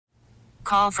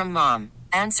call from mom.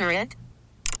 Answer it.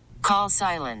 Call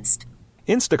silenced.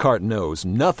 Instacart knows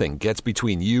nothing gets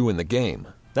between you and the game.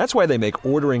 That's why they make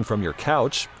ordering from your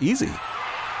couch easy.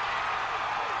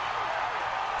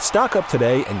 Stock up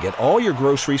today and get all your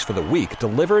groceries for the week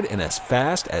delivered in as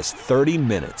fast as 30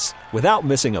 minutes without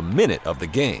missing a minute of the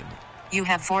game. You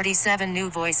have 47 new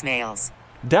voicemails.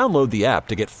 Download the app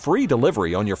to get free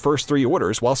delivery on your first 3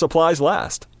 orders while supplies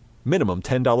last. Minimum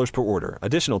 $10 per order.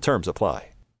 Additional terms apply.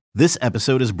 This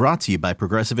episode is brought to you by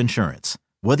Progressive Insurance.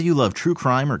 Whether you love true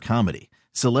crime or comedy,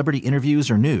 celebrity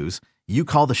interviews or news, you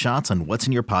call the shots on what's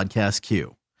in your podcast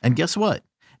queue. And guess what?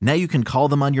 Now you can call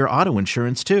them on your auto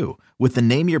insurance too with the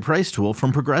Name Your Price tool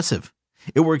from Progressive.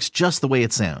 It works just the way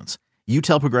it sounds. You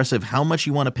tell Progressive how much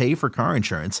you want to pay for car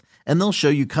insurance, and they'll show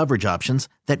you coverage options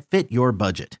that fit your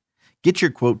budget. Get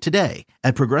your quote today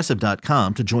at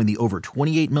Progressive.com to join the over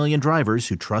 28 million drivers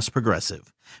who trust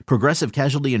Progressive. Progressive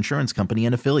Casualty Insurance Company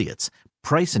and Affiliates.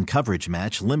 Price and coverage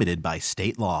match limited by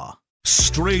state law.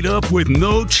 Straight up with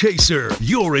no chaser.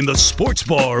 You're in the Sports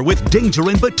Bar with Danger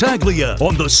and Battaglia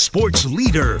on the Sports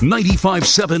Leader,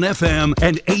 95.7 FM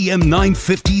and AM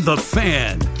 950 The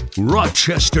Fan,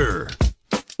 Rochester.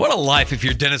 What a life if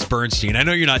you're Dennis Bernstein. I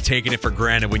know you're not taking it for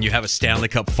granted when you have a Stanley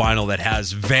Cup final that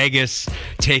has Vegas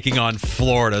taking on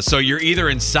Florida. So you're either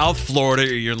in South Florida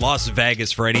or you're in Las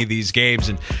Vegas for any of these games.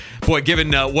 And boy,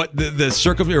 given what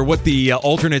the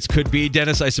alternates could be,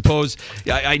 Dennis, I suppose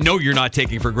I know you're not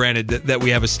taking for granted that we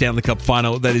have a Stanley Cup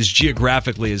final that is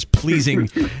geographically as pleasing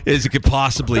as it could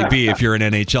possibly be if you're an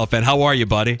NHL fan. How are you,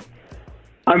 buddy?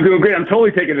 I'm doing great. I'm totally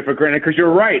taking it for granted because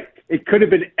you're right. It could have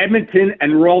been Edmonton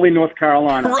and Raleigh, North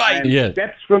Carolina. Right. Yeah.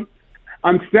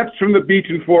 I'm steps from the beach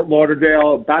in Fort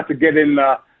Lauderdale, about to get in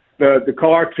the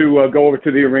car to go over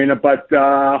to the arena. But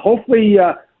hopefully,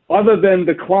 other than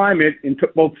the climate in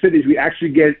both cities, we actually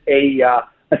get a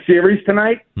series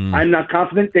tonight. I'm not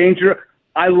confident. Danger.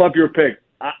 I love your pick.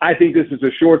 I think this is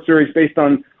a short series based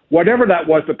on whatever that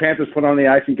was the Panthers put on the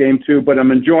ice in Game 2. But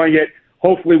I'm enjoying it.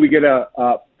 Hopefully, we get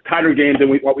a tighter game than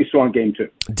what we saw in Game 2.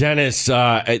 Dennis,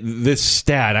 this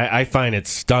stat, I find it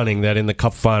stunning that in the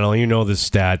Cup final, you know this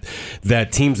stat,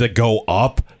 that teams that go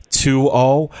up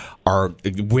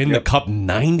 2-0 win the Cup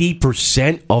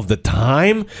 90% of the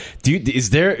time. Do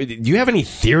you have any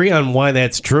theory on why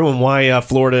that's true and why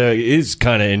Florida is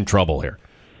kind of in trouble here?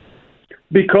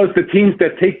 Because the teams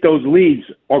that take those leads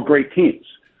are great teams.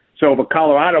 So if a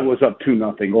Colorado was up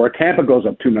 2-0 or a Tampa goes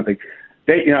up 2-0,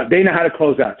 they know how to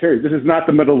close out series. This is not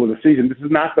the middle of the season. This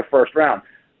is not the first round.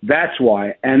 That's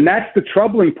why. And that's the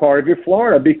troubling part of your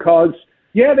Florida because,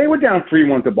 yeah, they were down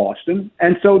 3-1 to Boston.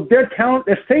 And so they're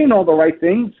saying all the right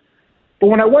things. But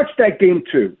when I watched that Game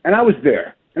 2, and I was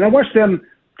there, and I watched them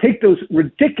take those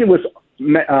ridiculous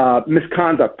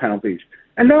misconduct penalties.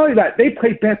 And not only that, they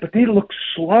played bad, but they looked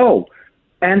slow.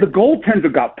 And the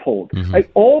goaltender got pulled. Mm-hmm. Like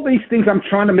all these things, I'm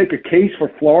trying to make a case for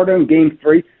Florida in Game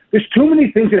 3. There's too many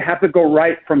things that have to go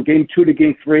right from Game 2 to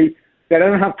Game 3 that I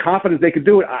don't have confidence they could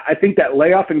do it. I think that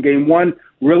layoff in Game 1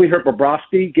 really hurt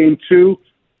Bobrovsky. Game 2,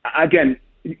 again,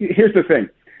 here's the thing.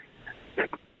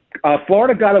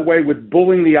 Florida got away with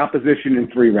bullying the opposition in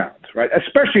 3 rounds, right?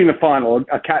 Especially in the final,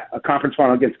 a conference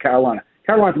final against Carolina.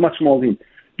 Carolina's a much smaller team.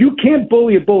 You can't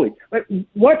bully a bully. Like,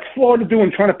 what's Florida doing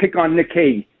trying to pick on Nick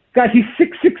Hague? Guys, he's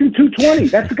 6'6" and 220.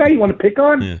 That's the guy you want to pick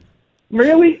on? Yeah.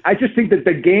 Really? I just think that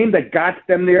the game that got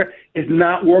them there is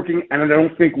not working, and I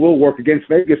don't think will work against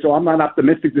Vegas, so I'm not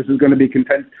optimistic this is going to be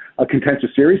a contentious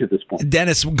series at this point.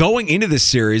 Dennis, going into this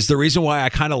series, the reason why I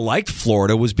kind of liked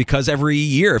Florida was because every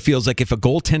year it feels like if a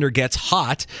goaltender gets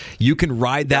hot, you can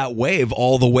ride that wave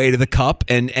all the way to the Cup,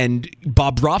 and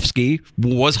Bobrovsky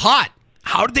was hot.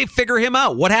 How did they figure him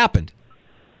out? What happened?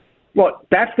 Well,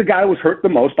 that's the guy who was hurt the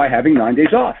most by having 9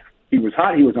 days off. He was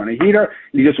hot. He was on a heater.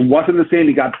 He just wasn't the same.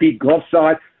 He got beat glove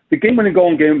side. The game-winning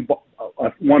goal in Game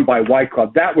 1 by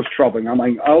Whitecloud, that was troubling. I'm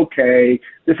like, okay,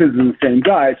 this isn't the same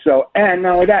guy. So, and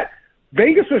not only that,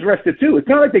 Vegas was rested too. It's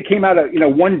not like they came out of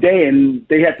one day and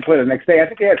they had to play the next day. I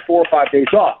think they had 4 or 5 days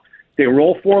off. They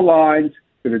roll 4 lines.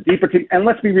 They're a deeper team. And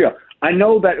let's be real. I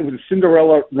know that it was a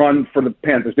Cinderella run for the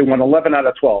Panthers. They won 11 out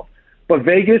of 12. But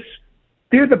Vegas,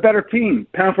 they're the better team,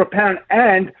 pound for pound.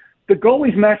 And the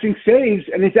goalie's matching saves,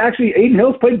 and it's actually Aiden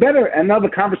Hill's played better. And now the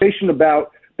conversation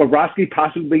about Bobrovsky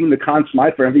possibly being the Conn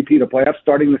Smythe for MVP to playoffs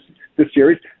starting this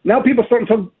series. Now people starting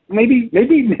to talk, maybe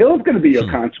Aiden Hill's going to be your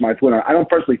Conn Smythe winner. I don't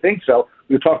personally think so.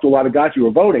 We talked to a lot of guys who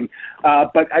were voting.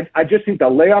 But I just think the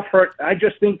layoff hurt. I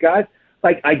just think, guys,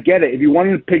 I get it. If you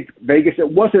wanted to pick Vegas, it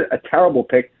wasn't a terrible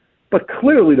pick, but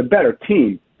clearly the better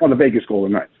team on the Vegas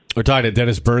Golden Knights. We're talking to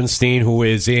Dennis Bernstein, who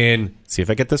is in, see if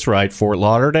I get this right, Fort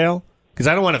Lauderdale? Because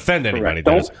I don't want to offend anybody.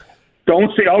 Don't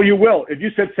Don't say, oh, you will. If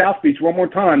you said South Beach one more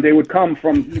time, they would come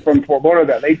from Fort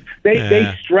Lauderdale.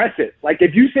 They stress it. Like,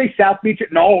 if you say South Beach,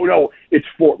 no, it's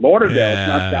Fort Lauderdale. It's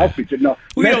not South Beach. No,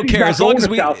 we don't care as long as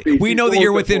we know that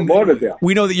you're within.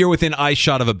 We know that you're within eye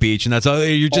shot of a beach, and that's all.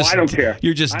 You're just. I don't care.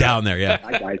 You're just down there,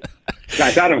 yeah.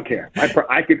 Guys, I don't care.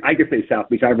 I could say South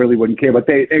Beach. I really wouldn't care, but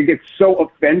they get so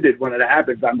offended when it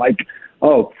happens. I'm like,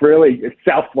 oh, really? It's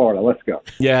South Florida. Let's go.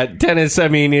 Yeah, Dennis, I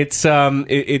mean, it's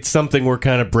something we're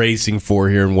kind of bracing for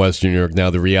here in Western New York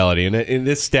now, the reality. And in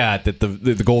this stat that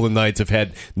the Golden Knights have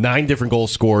had 9 different goal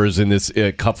scorers in this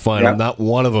Cup final, Yep. Not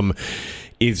one of them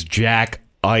is Jack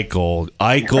Eichel.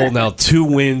 Eichel now 2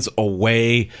 wins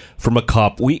away from a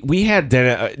cup. We had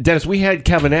Dennis. We had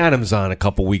Kevin Adams on a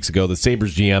couple weeks ago, the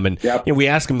Sabres GM, and Yep. we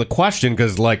asked him the question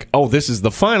because, like, oh, this is the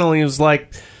final. And he was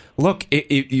like, look, at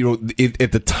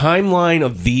the timeline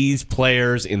of these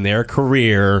players in their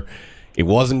career, it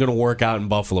wasn't going to work out in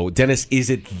Buffalo. Dennis,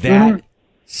 is it that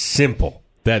simple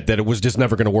that it was just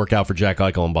never going to work out for Jack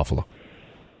Eichel in Buffalo?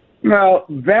 Well,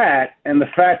 that and the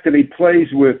fact that he plays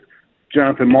with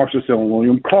Jonathan Marchessault and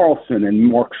William Karlsson and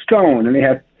Mark Stone, and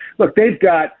they've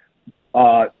got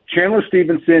Chandler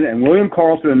Stevenson and William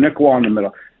Karlsson and Nick Waugh in the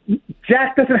middle.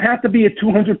 Jack doesn't have to be a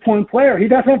 200-point player. He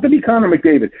doesn't have to be Connor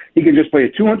McDavid. He can just play a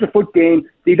 200-foot game.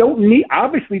 They don't need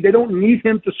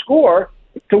him to score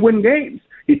to win games.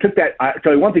 He took that. I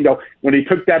tell you one thing though, when he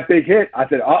took that big hit, I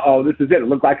said, "Uh-oh, this is it." It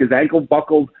looked like his ankle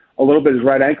buckled a little bit. His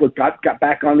right ankle got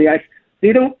back on the ice.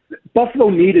 Buffalo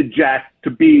needed Jack to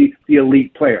be the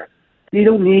elite player. They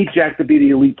don't need Jack to be the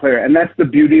elite player, and that's the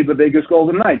beauty of the Vegas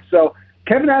Golden Knights. So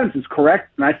Kevin Adams is correct,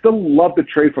 and I still love the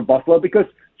trade for Buffalo because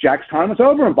Jack's time is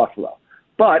over in Buffalo.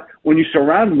 But when you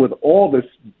surround him with all this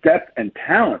depth and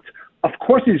talent, of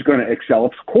course he's going to excel.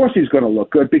 Of course he's going to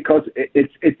look good because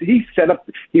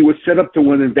he was set up to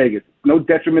win in Vegas. No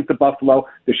detriment to Buffalo.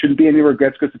 There shouldn't be any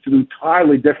regrets because it's an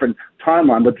entirely different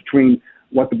timeline between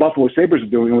what the Buffalo Sabres are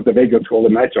doing and what the Vegas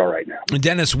Golden Knights are right now.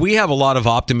 Dennis, we have a lot of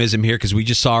optimism here because we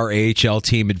just saw our AHL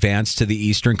team advance to the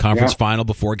Eastern Conference Final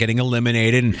before getting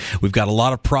eliminated, and we've got a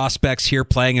lot of prospects here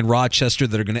playing in Rochester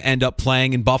that are going to end up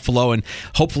playing in Buffalo and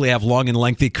hopefully have long and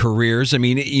lengthy careers. I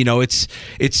mean, it's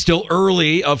still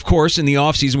early, of course, in the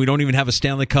offseason. We don't even have a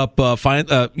Stanley Cup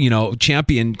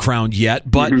champion crowned yet,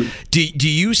 but do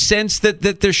you sense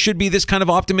that there should be this kind of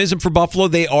optimism for Buffalo?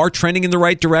 They are trending in the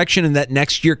right direction, and that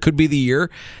next year could be the year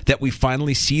that we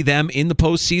finally see them in the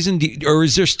postseason? Or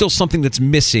is there still something that's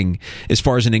missing as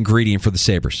far as an ingredient for the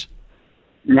Sabres?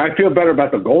 I feel better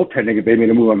about the goaltending if they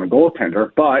made a move on the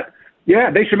goaltender. But,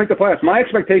 yeah, they should make the playoffs. My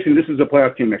expectation, this is a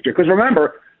playoff team next year. Because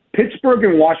remember, Pittsburgh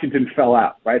and Washington fell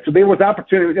out, right? So there was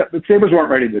opportunity. The Sabres weren't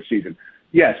ready this season.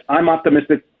 Yes, I'm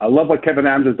optimistic. I love what Kevin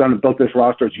Adams has done and built this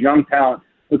roster. It's young talent.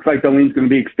 Looks like Delene's going to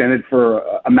be extended for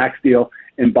a max deal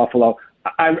in Buffalo.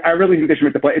 I really think they should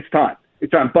make the play. It's time.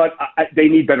 But they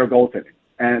need better goaltending.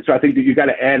 And so I think that you got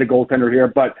to add a goaltender here.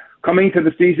 But coming into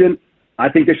the season, I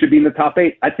think they should be in the top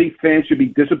 8. I think fans should be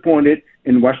disappointed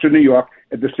in Western New York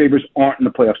if the Sabres aren't in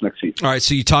the playoffs next season. All right,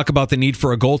 so you talk about the need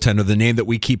for a goaltender. The name that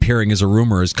we keep hearing as a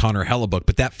rumor is Connor Hellebuck,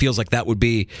 but that feels like that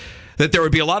there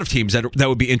would be a lot of teams that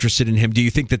would be interested in him. Do you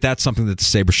think that that's something that the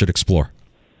Sabres should explore?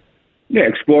 Yeah,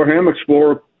 explore him,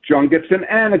 explore John Gibson,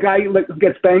 and a guy who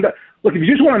gets banged up. Look, if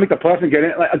you just want to make the playoffs and get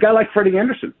in, like a guy like Freddie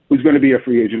Anderson, who's going to be a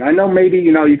free agent. I know maybe,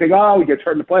 you think, he gets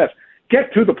hurt in the playoffs.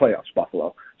 Get to the playoffs,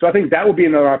 Buffalo. So I think that would be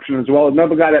another option as well.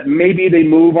 Another guy that maybe they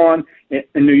move on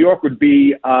in New York would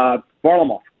be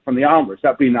Varlamov from the Islanders. That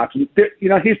would be an option.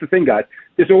 Here's the thing, guys.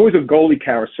 There's always a goalie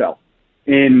carousel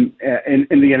in the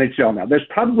NHL now. There's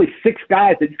probably 6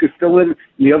 guys that you could fill in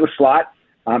the other slot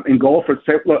in goal for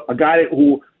a guy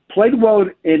who played well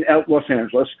in Los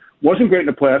Angeles, wasn't great in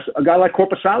the playoffs, a guy like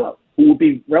Korpisalo, who would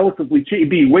be relatively cheap. He'd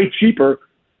be way cheaper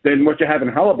than what you have in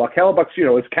Hellebuck. Hellebuck's,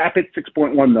 his cap hit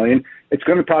 $6.1 million. It's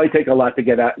going to probably take a lot to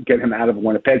get him out of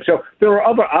Winnipeg. So there are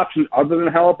other options other than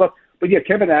Hellebuck. But yeah,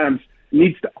 Kevin Adams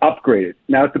needs to upgrade it.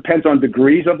 Now it depends on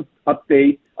degrees of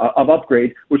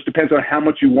upgrade, which depends on how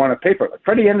much you want to pay for it. Like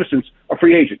Freddie Anderson's a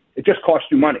free agent. It just costs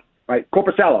you money, right?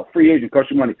 Korpisalo, free agent,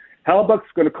 costs you money.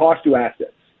 Hellebuck's going to cost you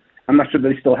assets. I'm not sure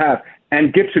they still have.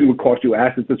 And Gibson would cost you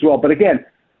assets as well. But again,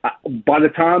 by the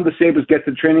time the Sabres get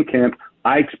to training camp,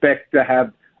 I expect to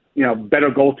have better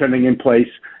goaltending in place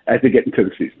as they get into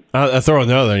the season. I'll throw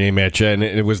another name at you, and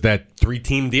it was that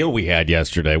 3-team deal we had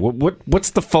yesterday.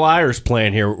 What's the Flyers'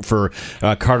 plan here for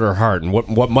Carter Hart, and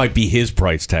what might be his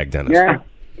price tag, Dennis?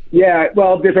 Yeah.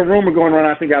 Well, there's a rumor going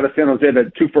around, I think, out of San Jose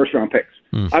that 2 first-round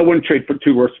picks. I wouldn't trade for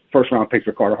 2 first-round picks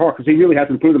for Carter Hart because he really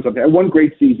hasn't proved himself. He had one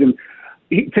great season.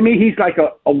 to me, he's like a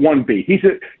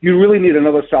 1B. You really need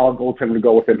another solid goaltender to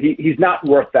go with him. He's not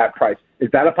worth that price. Is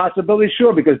that a possibility?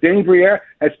 Sure, because Danny Briere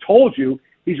has told you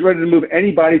he's ready to move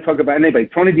anybody, talk about anybody.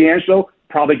 Tony DeAngelo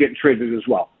probably getting traded as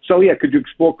well. So, yeah, could you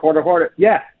explore Carter Hart?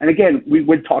 Yeah. And, again, we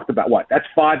talked about what? That's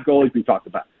 5 goalies we talked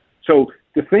about. So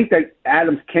to think that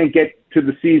Adams can't get to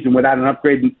the season without an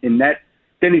upgrade in net,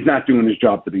 then he's not doing his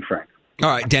job, to be frank. All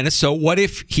right, Dennis, so what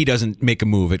if he doesn't make a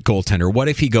move at goaltender? What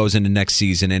if he goes into next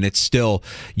season and it's still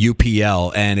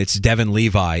UPL and it's Devin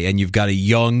Levi and you've got a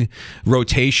young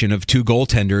rotation of 2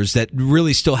 goaltenders that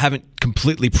really still haven't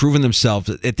completely proven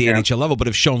themselves at the NHL level but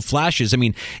have shown flashes? I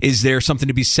mean, is there something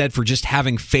to be said for just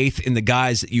having faith in the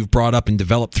guys that you've brought up and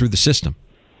developed through the system?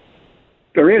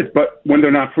 There is, but when they're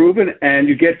not proven and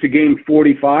you get to game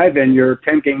 45 and you're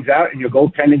 10 games out and your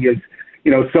goaltending is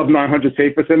sub 900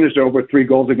 save percentage over 3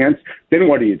 goals against, then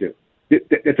what do you do?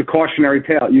 It's a cautionary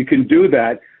tale. You can do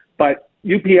that, but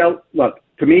UPL, look,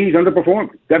 to me, he's underperformed.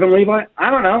 Devin Levi, I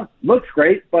don't know, looks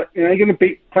great, but you're going to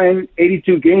be playing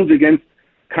 82 games against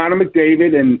Connor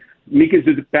McDavid and Mika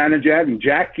Zibanejad and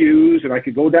Jack Hughes, and I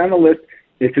could go down the list.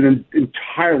 It's an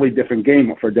entirely different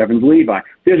game for Devin Levi.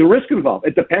 There's a risk involved.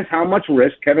 It depends how much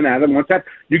risk Kevin Adams wants to have.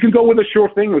 You can go with a sure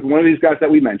thing with one of these guys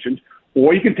that we mentioned,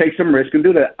 or you can take some risk and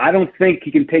do that. I don't think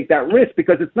he can take that risk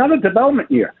because it's not a development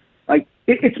year. Like,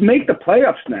 it's make the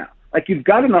playoffs now. Like, you've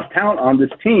got enough talent on this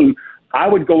team. I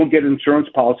would go and get an insurance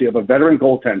policy of a veteran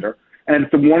goaltender, and if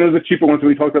one of the cheaper ones that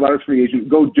we talked about is free agent,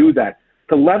 go do that.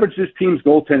 To leverage this team's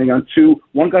goaltending on 2,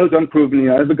 one guy who's unproven,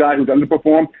 the other guy who's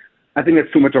underperformed, I think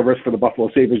that's too much of a risk for the Buffalo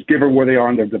Sabres, given where they are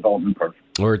in their development curve.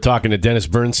 We're talking to Dennis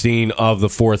Bernstein of the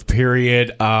Fourth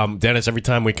Period. Dennis, every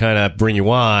time we kind of bring you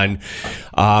on,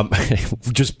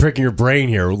 just pricking your brain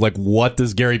here, like, what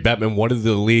does Gary Bettman, what does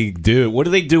the league do? What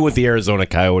do they do with the Arizona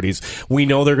Coyotes? We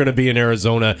know they're going to be in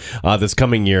Arizona this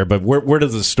coming year, but where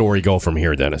does the story go from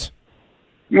here, Dennis?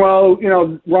 Well,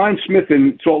 Ryan Smith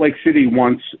in Salt Lake City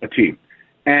wants a team.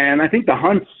 And I think the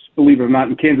Hunts, believe it or not,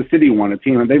 in Kansas City want a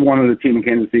team, and they've wanted a team in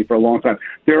Kansas City for a long time.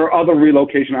 There are other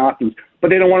relocation options, but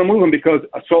they don't want to move them because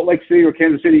Salt Lake City or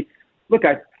Kansas City, look,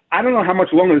 I don't know how much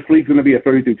longer this league's going to be at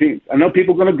 32 teams. I know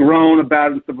people are going to groan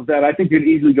about it and stuff like that. I think you'd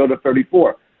easily go to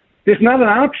 34. There's not an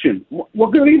option.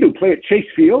 What do you do? Play at Chase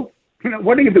Field?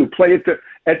 What do you do? Play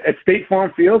at State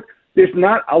Farm Field? There's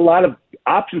not a lot of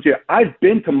options here. I've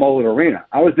been to Mullet Arena.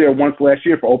 I was there once last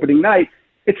year for opening night.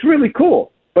 It's really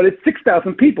cool. But it's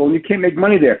 6,000 people, and you can't make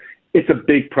money there. It's a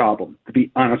big problem, to be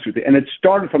honest with you. And it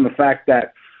started from the fact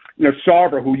that,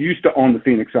 Sarver, who used to own the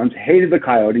Phoenix Suns, hated the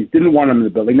Coyotes, didn't want them in the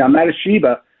building. Now,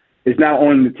 Matasheba is now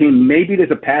owning the team. Maybe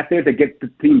there's a path there to get the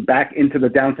team back into the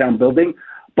downtown building.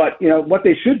 But, what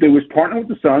they should do is partner with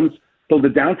the Suns, build a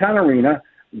downtown arena,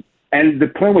 and the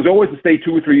plan was always to stay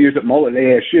 2 or 3 years at Mullet at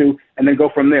ASU and then go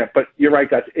from there. But you're right,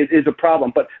 guys, it is a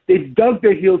problem. But they've dug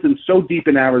their heels in so deep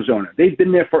in Arizona. They've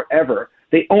been there forever.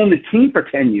 They own the team for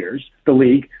 10 years, the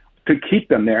league, to keep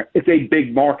them there. It's a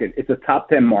big market. It's a top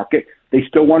 10 market. They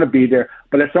still want to be there.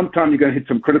 But at some time, you're going to hit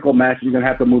some critical mass. You're going to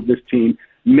have to move this team.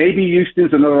 Maybe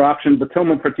Houston's another option, but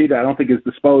Tillman Fertitta, I don't think, is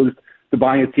disposed to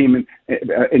buying a team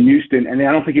in Houston, and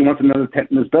I don't think he wants another tent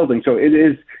in this building. So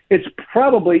it's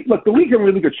probably, look, the league's in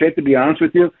really good shape, to be honest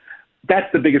with you. That's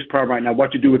the biggest problem right now,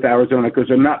 what you do with Arizona, because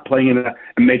they're not playing in a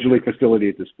major league facility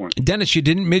at this point. Dennis, you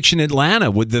didn't mention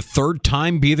Atlanta. Would the third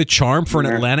time be the charm for an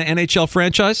Atlanta NHL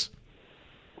franchise?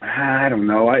 I don't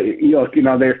know.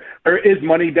 There is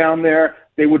money down there.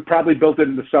 They would probably build it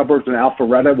in the suburbs, and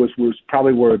Alpharetta was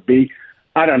probably where it'd be.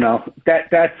 I don't know.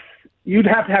 That's you'd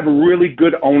have to have a really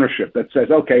good ownership that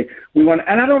says, okay, we want.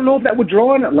 And I don't know if that would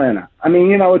draw in Atlanta. I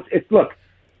mean, it's look.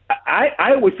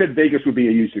 I always said Vegas would be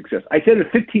a huge success. I said it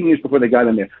 15 years before they got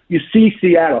in there. You see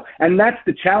Seattle, and that's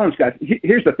the challenge, guys.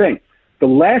 Here's the thing. The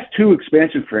last 2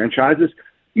 expansion franchises,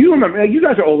 you remember, you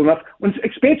guys are old enough, when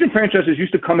expansion franchises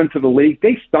used to come into the league,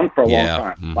 they stunk for a long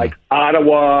time. Mm-hmm. Like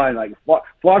Ottawa and like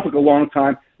Florida took a long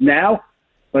time. Now,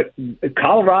 like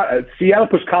Seattle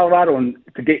pushed Colorado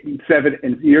to Game 7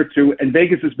 in year 2, and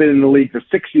Vegas has been in the league for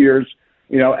 6 years,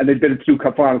 and they've been in 2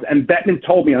 Cup finals. And Bettman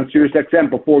told me on SiriusXM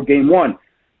before Game 1,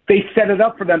 they set it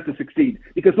up for them to succeed.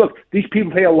 Because, look, these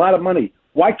people pay a lot of money.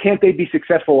 Why can't they be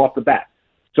successful off the bat?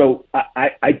 So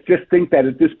I just think that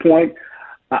at this point,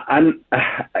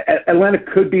 Atlanta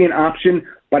could be an option,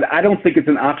 but I don't think it's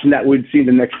an option that we'd see in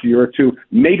the next year or 2.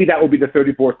 Maybe that will be the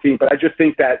 34th team, but I just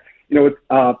think that,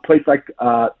 a place like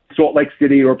Salt Lake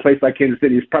City or a place like Kansas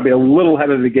City is probably a little ahead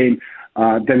of the game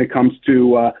than it comes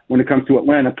to when it comes to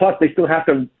Atlanta. Plus, they still have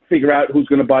to figure out who's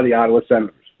going to buy the Ottawa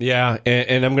Senators. Yeah,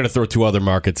 and I'm going to throw two other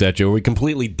markets at you. Are we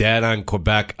completely dead on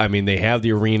Quebec? I mean, they have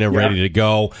the arena ready to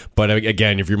go, but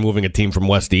again, if you're moving a team from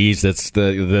west to east, that's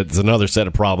another set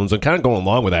of problems. I'm kind of going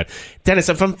along with that. Dennis,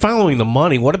 if I'm following the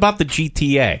money, what about the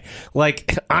GTA?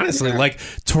 Like, honestly, like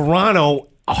Toronto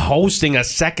hosting a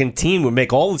second team would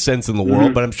make all the sense in the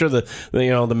world, but I'm sure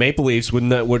the Maple Leafs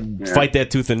would fight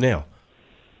that tooth and nail.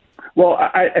 Well,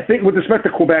 I think with respect to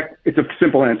Quebec, it's a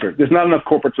simple answer. There's not enough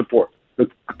corporate support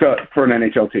for an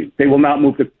NHL team. They will not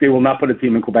they will not put a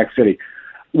team in Quebec City.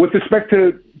 With respect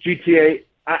to GTA,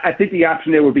 I think the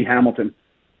option there would be Hamilton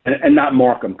and not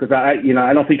Markham, because I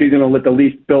don't think you're going to let the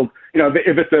Leafs build.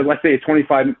 If it's let's say a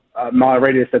 25-mile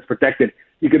radius that's protected,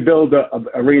 you could build a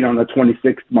arena on the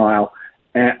 26th mile,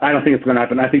 and I don't think it's going to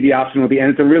happen. I think the option would be, and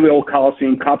it's a really old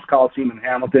Coliseum, Cops Coliseum in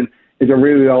Hamilton is a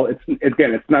really old.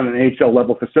 It's not an NHL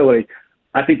level facility.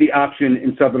 I think the option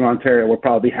in Southern Ontario would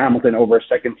probably be Hamilton over a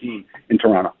second team in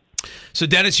Toronto. So,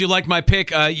 Dennis, you like my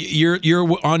pick. You're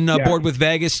on board with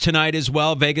Vegas tonight as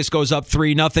well. Vegas goes up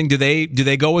 3-0. Do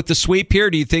they go with the sweep here?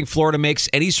 Do you think Florida makes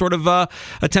any sort of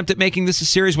attempt at making this a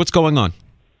series? What's going on?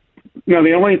 No,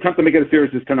 the only attempt to make it a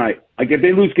series is tonight. Like, if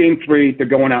they lose Game 3, they're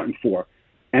going out in 4,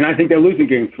 and I think they're losing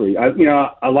Game 3.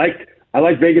 I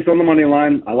like Vegas on the money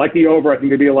line. I like the over. I think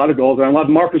there'd be a lot of goals. And I love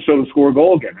Marcus to score a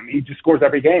goal again. I mean, he just scores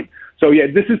every game. So, yeah,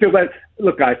 this is their –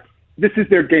 look, guys, this is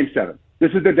their Game 7.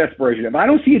 This is their desperation. If I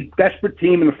don't see a desperate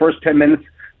team in the first 10 minutes,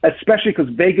 especially because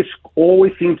Vegas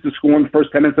always seems to score in the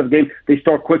first 10 minutes of the game, they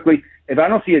start quickly. If I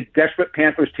don't see a desperate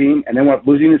Panthers team and they end up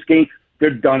losing this game,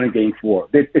 they're done in Game 4.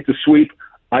 It's a sweep.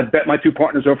 I bet my two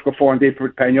partners, Orfka and Dave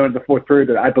Pagnon, in the fourth period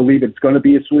that I believe it's going to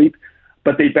be a sweep.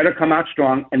 But they better come out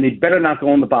strong, and they better not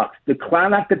go in the box. The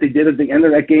clown act that they did at the end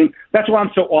of that game, that's why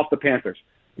I'm so off the Panthers.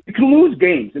 You can lose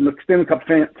games in the Stanley Cup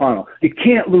final. You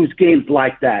can't lose games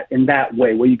like that, in that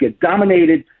way, where you get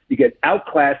dominated, you get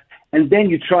outclassed, and then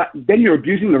you're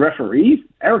abusing the referees.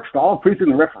 Eric Stahl abusing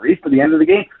the referees for the end of the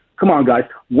game. Come on, guys.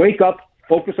 Wake up,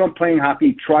 focus on playing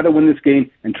hockey, try to win this game,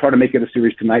 and try to make it a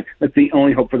series tonight. That's the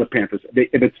only hope for the Panthers.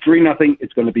 If it's 3-0,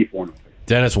 it's going to be 4-0.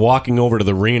 Dennis, walking over to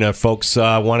the arena, folks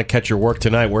want to catch your work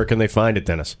tonight. Where can they find it,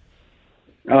 Dennis?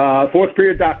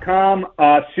 Fourthperiod.com.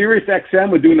 Sirius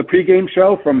XM, we're doing the pregame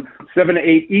show from 7 to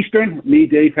 8 Eastern. Me,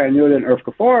 Dave Pagnon, and Irv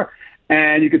Kafar.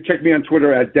 And you can check me on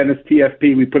Twitter at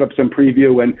DennisTFP. We put up some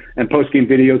preview and postgame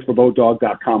videos for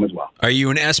BoDog.com as well. Are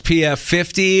you an SPF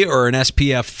 50 or an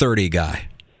SPF 30 guy?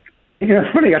 Yeah,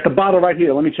 it's funny. I got the bottle right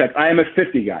here. Let me check. I am a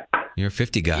 50 guy. You're a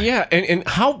 50 guy. Yeah, and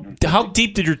how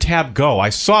deep did your tab go? I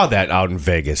saw that out in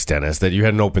Vegas, Dennis, that you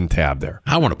had an open tab there.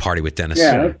 I want to party with Dennis.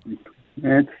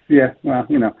 Yeah, well,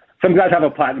 some guys have a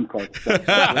platinum card. So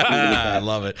I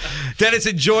love it. Dennis,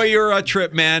 enjoy your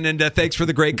trip, man, and thanks for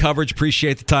the great coverage.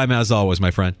 Appreciate the time, as always,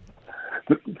 my friend.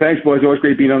 Thanks, boys. Always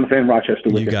great being on the Fan Rochester.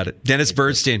 You got it. Dennis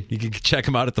Bernstein. You can check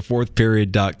him out at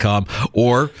thefourthperiod.com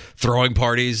or throwing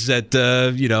parties at,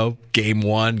 Game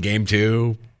 1, Game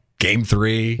 2, Game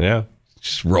 3. Yeah.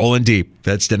 Just rolling deep.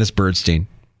 That's Dennis Bernstein.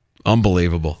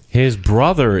 Unbelievable. His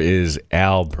brother is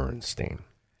Al Bernstein,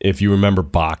 if you remember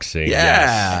boxing.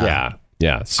 Yeah.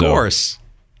 Yeah. So. Of course.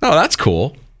 Oh, that's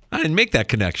cool. I didn't make that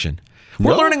connection.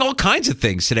 We're learning all kinds of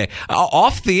things today.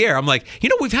 Off the air, I'm like,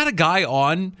 we've had a guy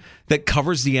on that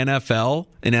covers the NFL,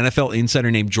 an NFL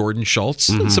insider named Jordan Schultz.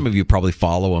 Mm-hmm. Some of you probably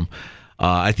follow him.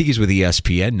 I think he's with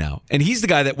ESPN now. And he's the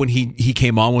guy that when he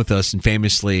came on with us and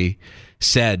famously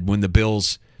said when the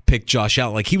Bills picked Josh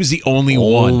Allen, like he was the only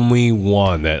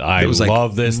one that I was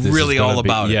love this. This really all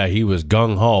about it. Yeah, he was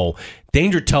gung-ho.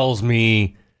 Danger tells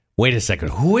me, wait a second,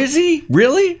 who is he?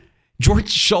 Really? Jordan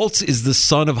Schultz is the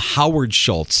son of Howard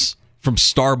Schultz from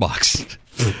Starbucks.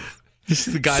 This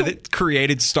is the guy that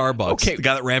created Starbucks. Okay. The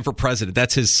guy that ran for president.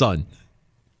 That's his son.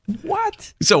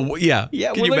 What? So, yeah.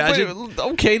 Can you imagine?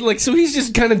 Okay, so he's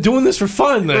just kind of doing this for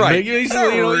fun then. Right. I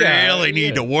don't really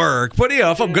need to work. But,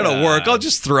 if I'm going to work, I'll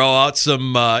just throw out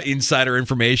some insider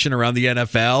information around the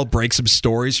NFL, break some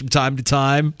stories from time to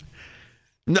time.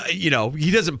 No,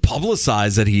 he doesn't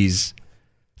publicize that he's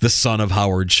the son of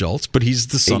Howard Schultz, but he's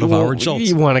the son of Howard Schultz.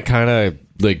 You want to kind of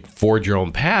forge your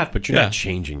own path, but you're not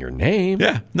changing your name.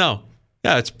 Yeah, no.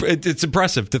 Yeah, it's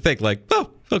impressive to think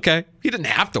okay, he didn't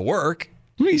have to work.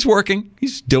 He's working.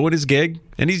 He's doing his gig,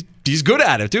 and he's good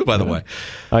at it too. By the way,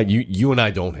 you and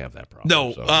I don't have that problem.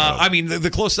 No, so, I mean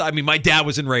the closest. I mean, my dad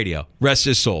was in radio. Rest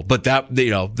his soul. But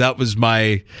that was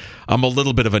my. I'm a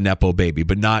little bit of a nepo baby,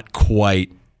 but not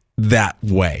quite that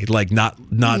way. Like not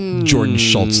Jordan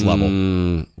Schultz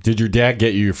level. Did your dad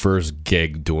get you your first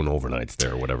gig doing overnights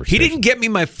there or whatever? He didn't get me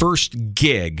my first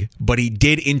gig, but he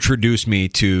did introduce me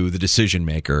to the decision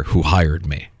maker who hired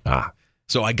me.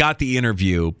 So I got the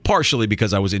interview partially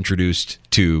because I was introduced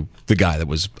to the guy that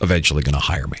was eventually going to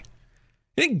hire me.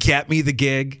 He didn't get me the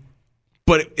gig,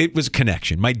 but it was a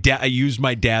connection. I used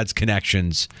my dad's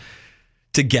connections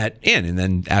to get in, and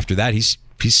then after that, he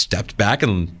stepped back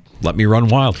and let me run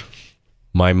wild.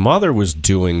 My mother was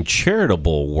doing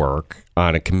charitable work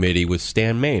on a committee with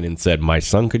Stan Main and said my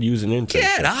son could use an intern.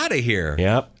 Get out of here.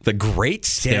 Yep. The great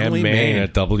Stanley Main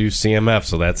at WCMF.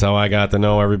 So that's how I got to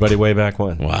know everybody way back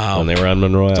when. Wow. When they were on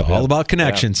Monroe Ave. It's all about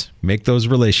connections. Yeah. Make those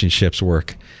relationships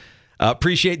work.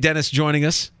 Appreciate Dennis joining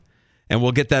us. And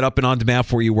we'll get that up and on demand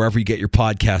for you wherever you get your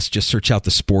podcasts. Just search out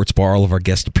the Sports Bar. All of our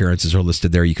guest appearances are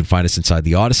listed there. You can find us inside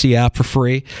the Odyssey app for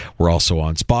free. We're also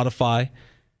on Spotify,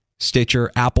 Stitcher,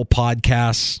 Apple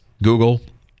Podcasts, Google.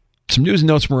 Some news and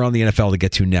notes from around the NFL to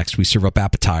get to next. We serve up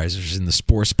appetizers in the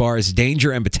Sports Bar. It's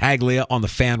Danger and Battaglia on the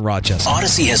Fan Rochester.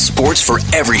 Odyssey has sports for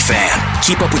every fan.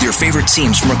 Keep up with your favorite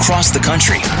teams from across the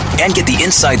country and get the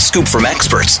inside scoop from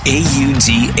experts.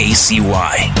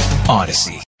 AUDACY.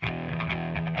 Odyssey.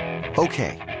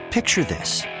 Okay, picture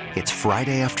this. It's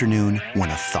Friday afternoon when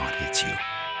a thought hits you.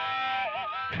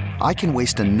 I can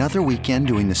waste another weekend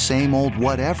doing the same old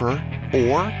whatever,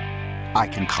 or I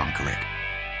can conquer it.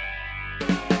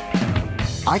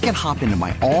 I can hop into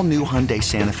my all-new Hyundai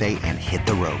Santa Fe and hit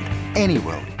the road. Any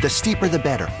road. The steeper, the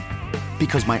better.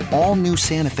 Because my all-new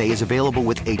Santa Fe is available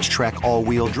with H-Track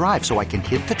all-wheel drive, so I can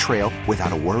hit the trail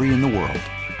without a worry in the world.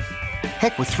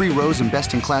 Heck, with 3 rows and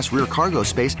best-in-class rear cargo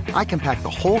space, I can pack the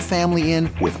whole family in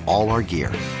with all our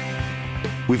gear.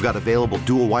 We've got available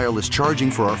dual wireless charging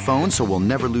for our phones, so we'll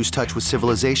never lose touch with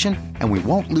civilization, and we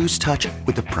won't lose touch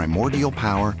with the primordial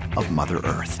power of Mother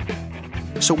Earth.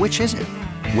 So which is it?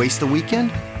 Waste the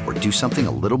weekend or do something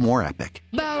a little more epic?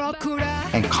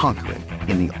 And conquer it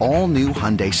in the all-new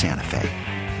Hyundai Santa Fe.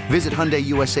 Visit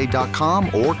HyundaiUSA.com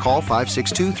or call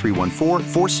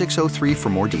 562-314-4603 for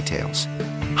more details.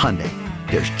 Hyundai,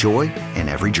 there's joy in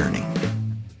every journey.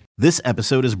 This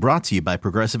episode is brought to you by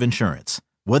Progressive Insurance.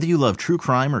 Whether you love true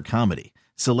crime or comedy,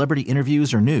 celebrity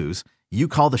interviews or news, you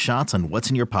call the shots on what's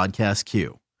in your podcast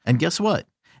queue. And guess what?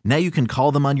 Now you can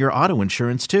call them on your auto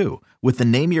insurance too with the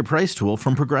Name Your Price tool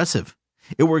from Progressive.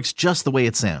 It works just the way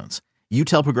it sounds. You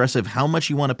tell Progressive how much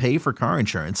you want to pay for car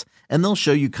insurance, and they'll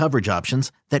show you coverage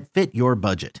options that fit your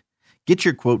budget. Get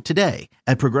your quote today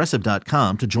at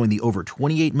Progressive.com to join the over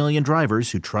 28 million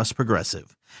drivers who trust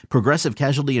Progressive. Progressive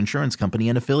Casualty Insurance Company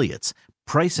and Affiliates.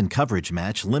 Price and coverage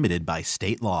match limited by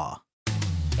state law.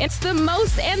 It's the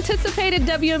most anticipated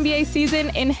WNBA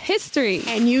season in history.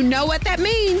 And you know what that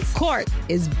means. Court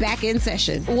is back in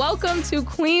session. Welcome to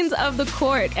Queens of the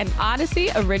Court, an Odyssey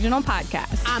original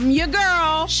podcast. I'm your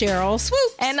girl, Cheryl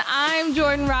Swoops. And I'm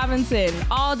Jordan Robinson.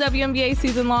 All WNBA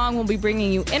season long, we'll be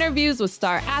bringing you interviews with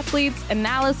star athletes,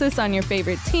 analysis on your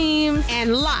favorite teams,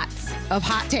 and lots of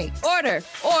hot takes. Order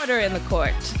in the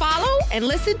court. Follow and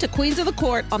listen to Queens of the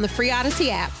Court on the free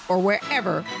Odyssey app or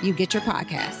wherever you get your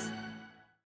podcasts.